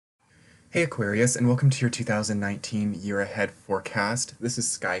Hey Aquarius, and welcome to your 2019 year ahead forecast. This is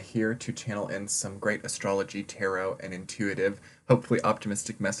Sky here to channel in some great astrology, tarot, and intuitive, hopefully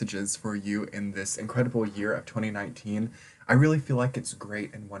optimistic messages for you in this incredible year of 2019. I really feel like it's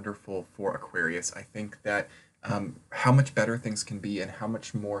great and wonderful for Aquarius. I think that how much better things can be and how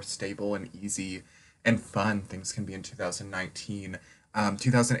much more stable and easy and fun things can be in 2019.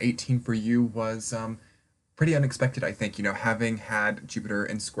 2018 for you was pretty unexpected, I think, having had Jupiter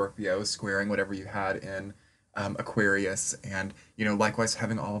in Scorpio squaring whatever you had in Aquarius, and, likewise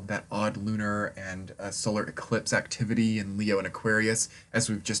having all of that odd lunar and solar eclipse activity in Leo and Aquarius, as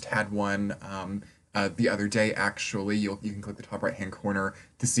we've just had one the other day, actually. You can click the top right hand corner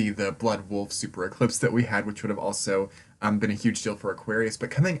to see the Blood Wolf super eclipse that we had, which would have also been a huge deal for Aquarius. But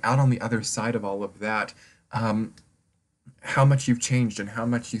coming out on the other side of all of that, um, how much you've changed and how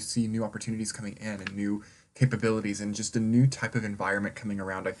much you see new opportunities coming in and new capabilities and just a new type of environment coming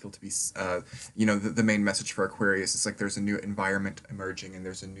around. I feel to be the main message for Aquarius is like there's a new environment emerging and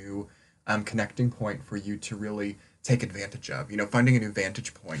there's a new connecting point for you to really take advantage of. Finding a new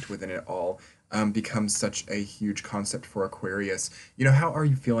vantage point within it all becomes such a huge concept for Aquarius. How are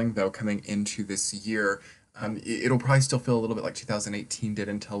you feeling though coming into this year? It'll probably still feel a little bit like 2018 did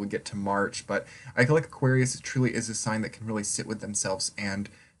until we get to March, but I feel like Aquarius truly is a sign that can really sit with themselves and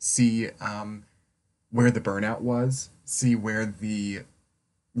see where the burnout was, see where the,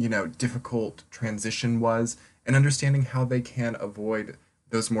 difficult transition was, and understanding how they can avoid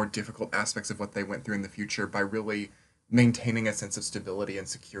those more difficult aspects of what they went through in the future by really maintaining a sense of stability and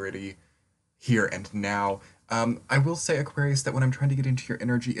security here and now. I will say, Aquarius, that when I'm trying to get into your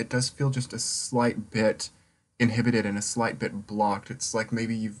energy, it does feel just a slight bit inhibited and a slight bit blocked. It's like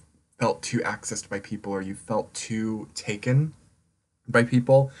maybe you've felt too accessed by people or you felt too taken by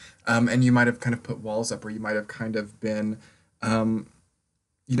people, and you might have kind of put walls up, or you might have kind of been, um,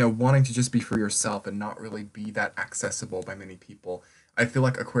 wanting to just be for yourself and not really be that accessible by many people. I feel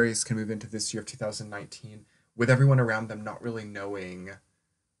like Aquarius can move into this year of 2019 with everyone around them not really knowing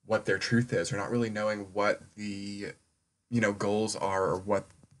what their truth is, or not really knowing what the, goals are, or what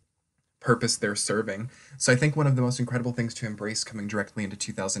purpose they're serving. So I think one of the most incredible things to embrace coming directly into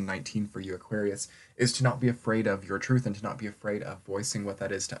 2019 for you, Aquarius, is to not be afraid of your truth and to not be afraid of voicing what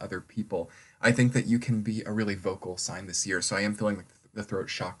that is to other people. I think that you can be a really vocal sign this year. So I am feeling like the throat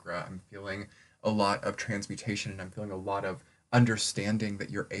chakra. I'm feeling a lot of transmutation and I'm feeling a lot of understanding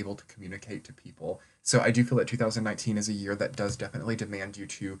that you're able to communicate to people. So I do feel that 2019 is a year that does definitely demand you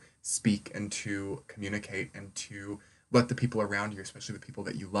to speak and to communicate and to let the people around you, especially the people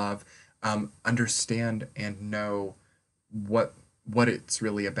that you love, understand and know what it's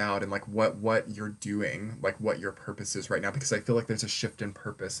really about, and like what you're doing, like what your purpose is right now, because I feel like there's a shift in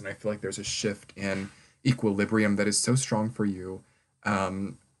purpose and I feel like there's a shift in equilibrium that is so strong for you,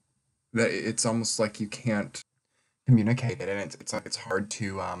 um, that it's almost like you can't communicate it, and it's hard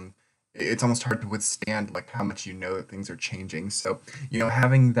to it's almost hard to withstand like how much that things are changing. So,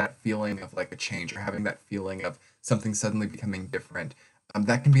 having that feeling of like a change, or having that feeling of something suddenly becoming different,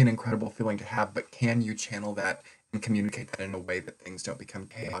 that can be an incredible feeling to have, but can you channel that and communicate that in a way that things don't become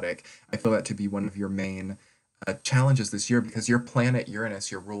chaotic? I feel that to be one of your main challenges this year, because your planet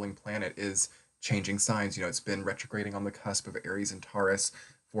Uranus, your ruling planet, is changing signs. It's been retrograding on the cusp of Aries and Taurus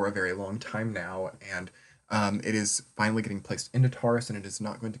for a very long time now, and it is finally getting placed into Taurus, and it is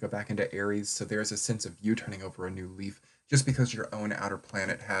not going to go back into Aries. So there's a sense of you turning over a new leaf just because your own outer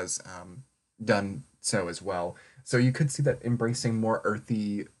planet has done so as well. So you could see that embracing more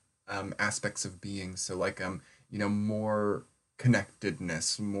earthy aspects of being. So like more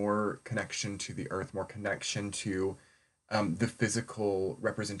connectedness, more connection to the earth, more connection to the physical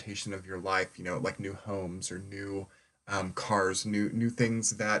representation of your life. Like new homes or new cars, new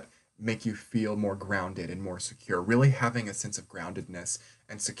things that make you feel more grounded and more secure. Really having a sense of groundedness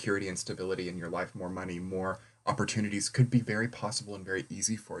and security and stability in your life, more money, more opportunities could be very possible and very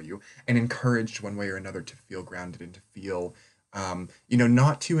easy for you, and encouraged one way or another to feel grounded and to feel,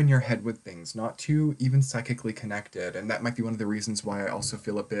 not too in your head with things, not too even psychically connected. And that might be one of the reasons why I also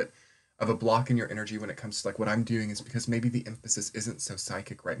feel a bit of a block in your energy when it comes to like what I'm doing, is because maybe the emphasis isn't so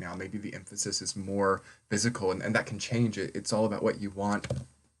psychic right now. Maybe the emphasis is more physical, and that can change. It's all about what you want,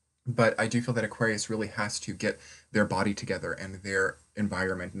 but I do feel that Aquarius really has to get their body together and their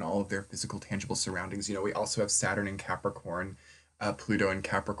environment and all of their physical, tangible surroundings. We also have Saturn in Capricorn, Pluto in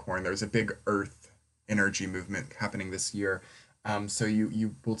Capricorn. There's a big Earth energy movement happening this year. So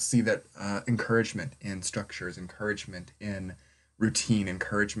you will see that encouragement in structures, encouragement in routine,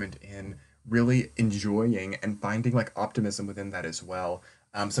 encouragement in really enjoying and finding like optimism within that as well.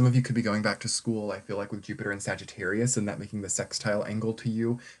 Some of you could be going back to school, I feel like, with Jupiter and Sagittarius and that making the sextile angle to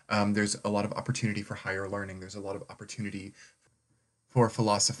you. There's a lot of opportunity for higher learning. There's a lot of opportunity for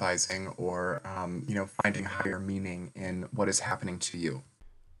philosophizing or, finding higher meaning in what is happening to you.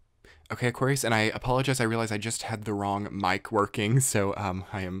 Okay, Aquarius, and I apologize. I realize I just had the wrong mic working, so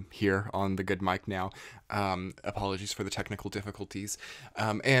I am here on the good mic now. Apologies for the technical difficulties.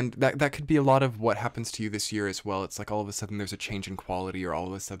 And that could be a lot of what happens to you this year as well. It's like all of a sudden there's a change in quality, or all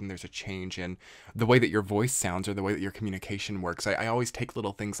of a sudden there's a change in the way that your voice sounds or the way that your communication works. I always take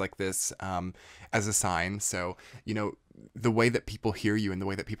little things like this as a sign. So, the way that people hear you and the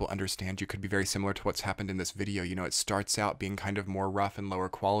way that people understand you could be very similar to what's happened in this video. It starts out being kind of more rough and lower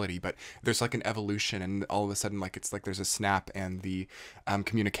quality, but there's like an evolution, and all of a sudden, like, it's like there's a snap, and the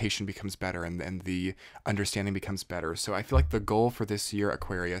communication becomes better, and the understanding becomes better. So I feel like the goal for this year,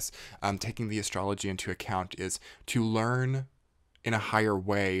 Aquarius, taking the astrology into account, is to learn in a higher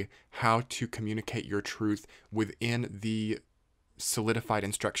way how to communicate your truth within the solidified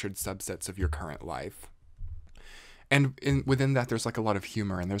and structured subsets of your current life. And within that, there's like a lot of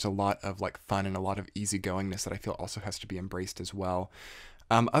humor, and there's a lot of like fun and a lot of easygoingness that I feel also has to be embraced as well.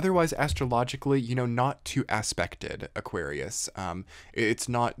 Otherwise, astrologically, not too aspected, Aquarius. There's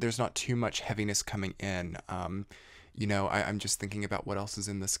not too much heaviness coming in. I'm just thinking about what else is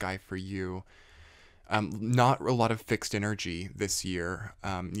in the sky for you. Not a lot of fixed energy this year.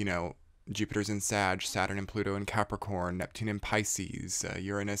 Jupiter's in Sag, Saturn and Pluto in Capricorn, Neptune in Pisces,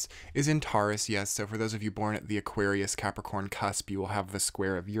 Uranus is in Taurus, yes, so for those of you born at the Aquarius Capricorn cusp, you will have the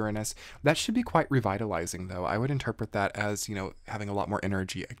square of Uranus. That should be quite revitalizing, though. I would interpret that as, having a lot more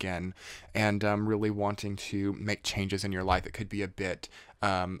energy again, and really wanting to make changes in your life. It could be a bit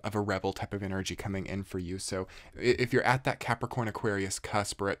of a rebel type of energy coming in for you. So if you're at that Capricorn Aquarius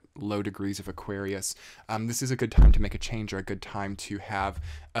cusp, or at low degrees of Aquarius, this is a good time to make a change, or a good time to have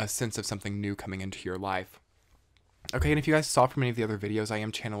a sense of something new coming into your life. Okay, and if you guys saw from any of the other videos, I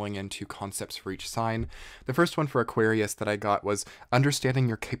am channeling into concepts for each sign. The first one for Aquarius that I got was understanding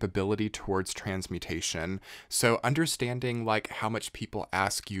your capability towards transmutation. So understanding like how much people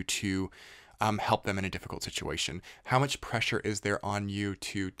ask you to help them in a difficult situation. How much pressure is there on you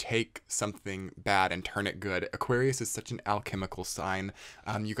to take something bad and turn it good? Aquarius is such an alchemical sign.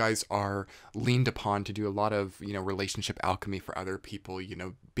 You guys are leaned upon to do a lot of, relationship alchemy for other people,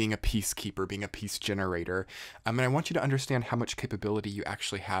 being a peacekeeper, being a peace generator. And I want you to understand how much capability you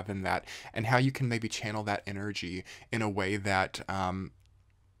actually have in that, and how you can maybe channel that energy in a way that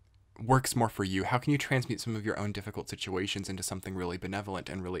works more for you. How can you transmute some of your own difficult situations into something really benevolent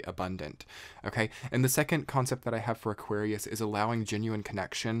and really abundant? Okay, and the second concept that I have for Aquarius is allowing genuine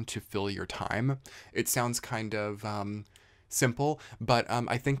connection to fill your time. It sounds kind of simple, but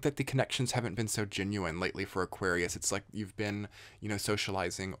I think that the connections haven't been so genuine lately for Aquarius. It's like you've been,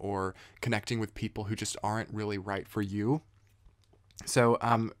 socializing or connecting with people who just aren't really right for you. So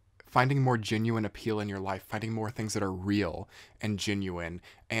finding more genuine appeal in your life, finding more things that are real and genuine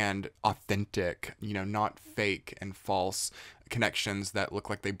and authentic, not fake and false connections that look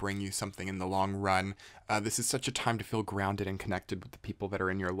like they bring you something in the long run. This is such a time to feel grounded and connected with the people that are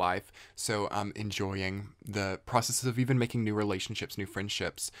in your life. So enjoying the processes of even making new relationships, new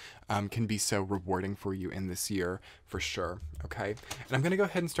friendships can be so rewarding for you in this year, for sure. Okay, and I'm going to go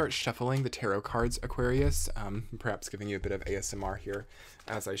ahead and start shuffling the tarot cards, Aquarius, perhaps giving you a bit of ASMR here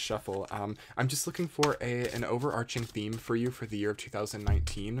as I shuffle. I'm just looking for an overarching theme for you for the year of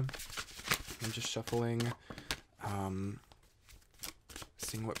 2019. I'm just shuffling,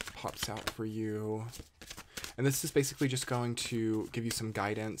 seeing what pops out for you. And this is basically just going to give you some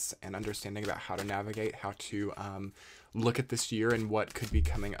guidance and understanding about how to navigate, how to look at this year and what could be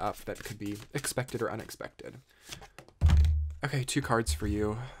coming up that could be expected or unexpected. Okay, 2 cards for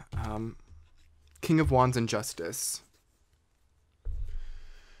you. King of Wands and Justice.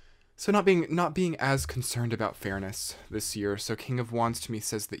 So not being as concerned about fairness this year. So King of Wands to me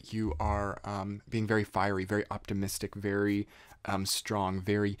says that you are being very fiery, very optimistic, very strong,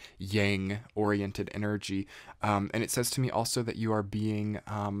 very yang-oriented energy. And it says to me also that you are being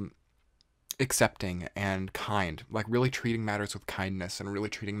accepting and kind, like really treating matters with kindness and really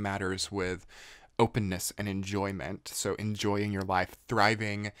treating matters with openness and enjoyment. So enjoying your life,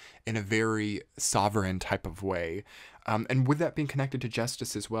 thriving in a very sovereign type of way. And with that being connected to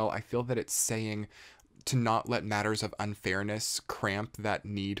justice as well, I feel that it's saying to not let matters of unfairness cramp that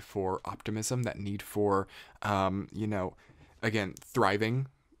need for optimism, that need for, again, thriving.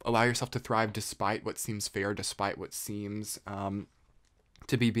 Allow yourself to thrive despite what seems fair, despite what seems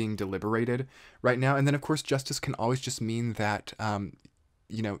to be being deliberated right now. And then, of course, justice can always just mean that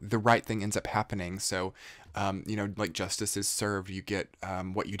the right thing ends up happening. So like justice is served. You get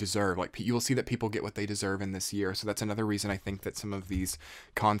what you deserve. Like you will see that people get what they deserve in this year. So that's another reason I think that some of these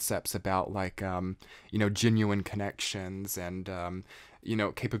concepts about like, genuine connections and,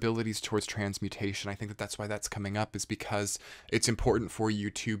 capabilities towards transmutation. I think that that's why that's coming up, is because it's important for you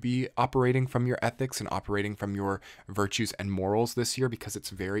to be operating from your ethics and operating from your virtues and morals this year, because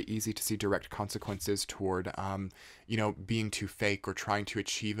it's very easy to see direct consequences toward, being too fake or trying to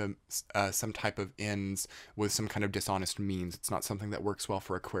achieve some type of ends with some kind of dishonest means. It's not something that works well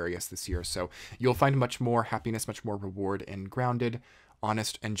for Aquarius this year. So you'll find much more happiness, much more reward in grounded,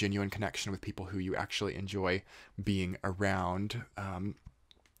 honest, and genuine connection with people who you actually enjoy being around.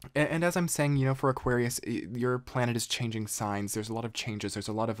 And as I'm saying, for Aquarius, your planet is changing signs. There's a lot of changes. There's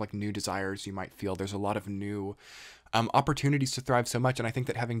a lot of like new desires you might feel. There's a lot of new opportunities to thrive so much. And I think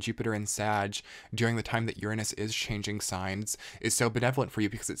that having Jupiter in Sag during the time that Uranus is changing signs is so benevolent for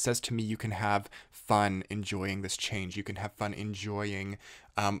you, because it says to me you can have fun enjoying this change. You can have fun enjoying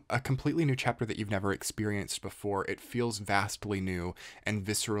a completely new chapter that you've never experienced before. It feels vastly new and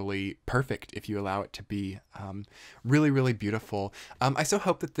viscerally perfect if you allow it to be. Really, really beautiful. I so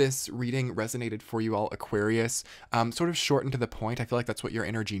hope that this reading resonated for you all, Aquarius. Sort of short and to the point. I feel like that's what your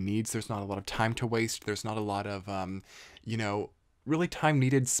energy needs. There's not a lot of time to waste. There's not a lot of, really time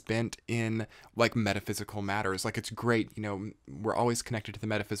needed spent in like metaphysical matters. Like it's great, we're always connected to the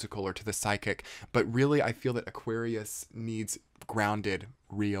metaphysical or to the psychic, but really I feel that Aquarius needs grounded,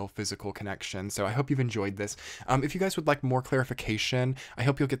 real physical connection. So I hope you've enjoyed this. If you guys would like more clarification, I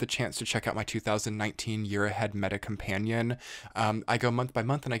hope you'll get the chance to check out my 2019 Year Ahead Meta Companion. I go month by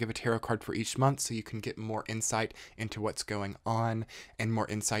month and I give a tarot card for each month, so you can get more insight into what's going on and more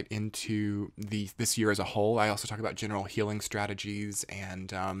insight into this year as a whole. I also talk about general healing strategies and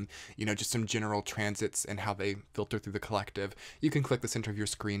just some general transits and how they filter through the collective. You can click the center of your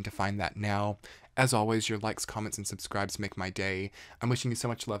screen to find that now. As always, your likes, comments, and subscribes make my day. I'm wishing you so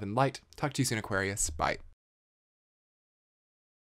much love and light. Talk to you soon, Aquarius. Bye.